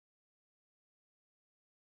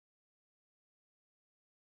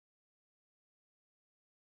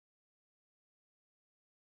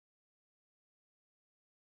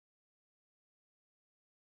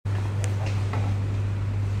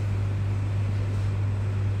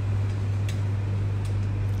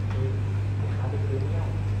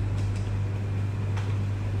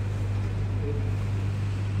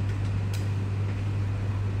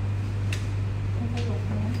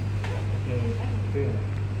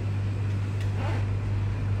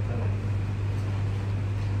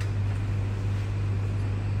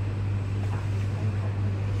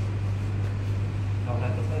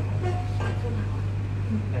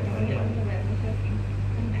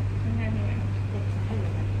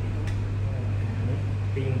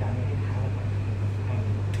ตีนดันให้เท้า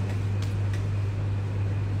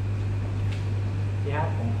พี่ครับ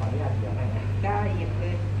ผมขออนุญาตเดี๋ยวให้นะได้เหยียบเล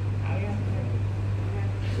ยเอาอย่างนี้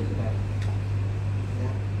สุดเลยน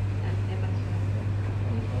ะให้มัน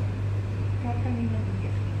เพราะข้างนี้มันเหยี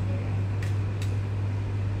ยบเลย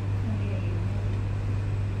ข้างนี้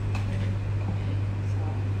สอ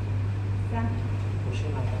งสามผู้ช่ว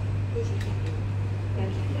ยครับที่ชี้แขน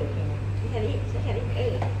ที่แขนที่แข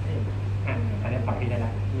นอันนี้ฝั่งที่ได้ล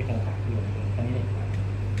ะที่คงขาอยู่อันนี้เลย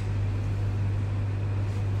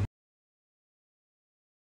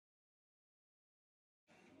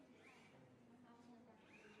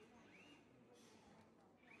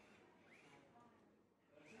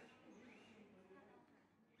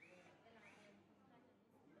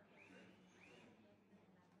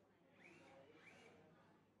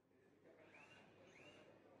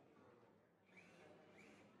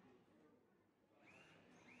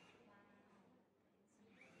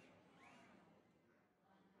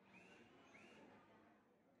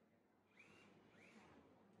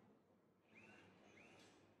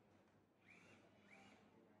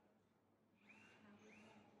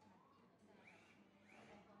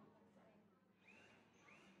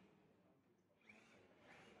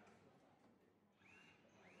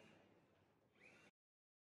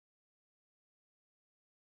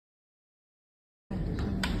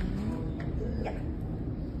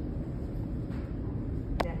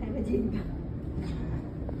อย่าให้มันยิงกัน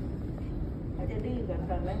เขาจะดื้อก่อ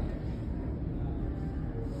นแล้ว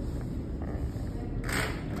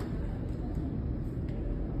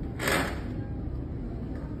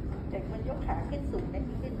แต่มันยกขาขึ้นสูงได้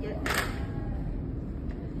ขึ้นเยอะ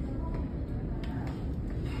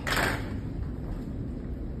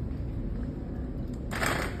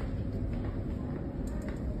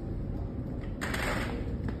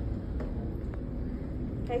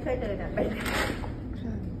ค่อยๆเดินไป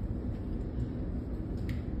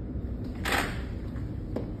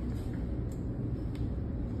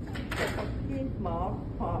แต่ของที่หมอ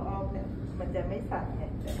ออกเนี่ยมันจะไม่สั่นไง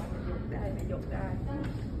แต่ว่ามันยกได้ไม่ยกได้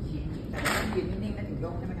แต่ยืนนิ่งๆก็ถึงย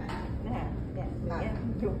กใช่ไหมคะเนี่ยอย่างเงี้ย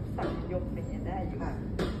ยกสั่นยกอย่างเงี้ยได้อยู่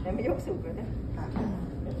แต่ไม่ยกสูงเลยนะ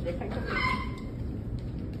เดี๋ยวค่อยๆ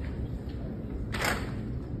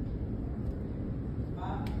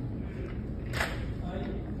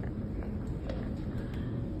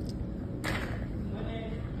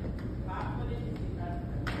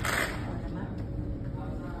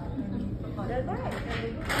เดินได้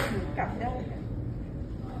หมุนกลับได้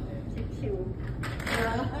ชิว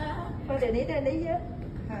ๆเพราะเดี๋ยวนี้เดินได้เยอะ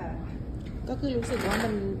ค่ะก็คือรู้สึกว่ามั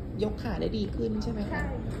นยกขาได้ดีขึ้นใช่ไหมคะใช่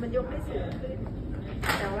มันยกได้สูงขึ้น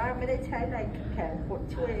แต่ว่าไม่ได้ใช้แรงแขนกด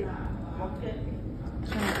ช่วยมอกเกอร์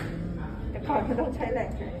ค่ะแต่ก่อนมันต้องใช้แรง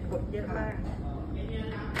แขนกดเยอะมาก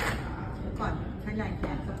ก่อนใช้แรงแข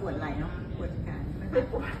นก็ปวดไหล่เนาะปวดแขนไม่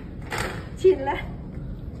ปวดชินแล้ว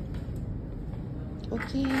โอเ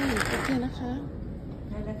คนะคะ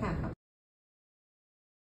ได้แล้วค่ะ